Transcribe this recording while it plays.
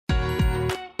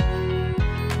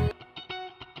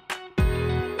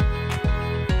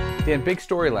Dan, big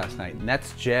story last night.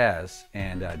 Nets Jazz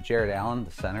and Jarrett Allen,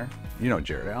 the center. You know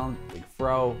Jarrett Allen, big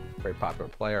throw, very popular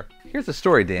player. Here's the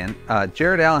story, Dan.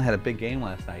 Jarrett Allen had a big game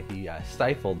last night. He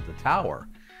stifled the tower.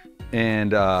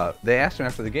 And they asked him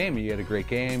after the game, you had a great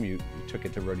game. You took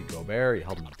it to Rudy Gobert. You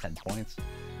held him up 10 points.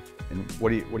 And what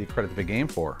do you credit the big game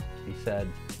for? He said,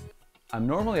 I'm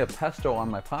normally a pesto on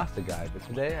my pasta guy, but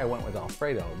today I went with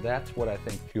Alfredo. That's what I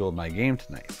think fueled my game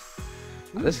tonight.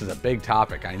 Now, this is a big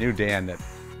topic. I knew, Dan, that...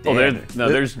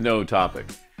 there's no topic.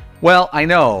 Well, I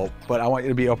know, but I want you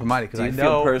to be open-minded because I know... Do you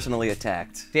feel personally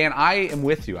attacked? Dan, I am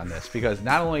with you on this because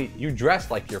not only you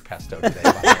dressed like your pesto today,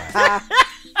 by the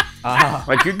way.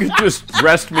 Like you could just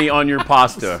rest me on your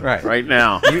pasta right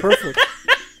now. Perfect.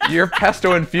 You're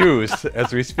pesto infused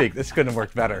as we speak. This couldn't have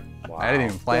worked better. Wow. I didn't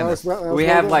even plan this. We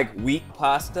have like wheat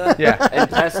pasta and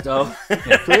pesto.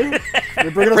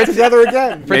 You're bringing us together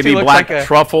again. Maybe black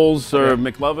truffles or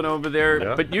McLovin over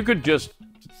there, but you could just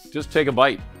take a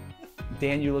bite.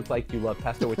 Dan, you look like you love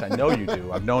pesto, which I know you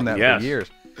do. I've known that for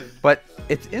years. But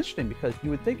it's interesting because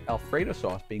you would think Alfredo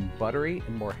sauce being buttery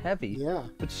and more heavy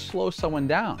would slow someone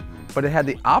down. But it had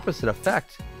the opposite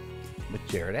effect with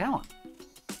Jarrett Allen.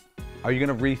 Are you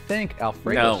going to rethink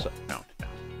Alfredo sauce? No.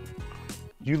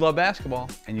 You love basketball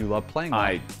and you love playing.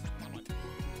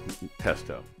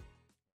 Pesto.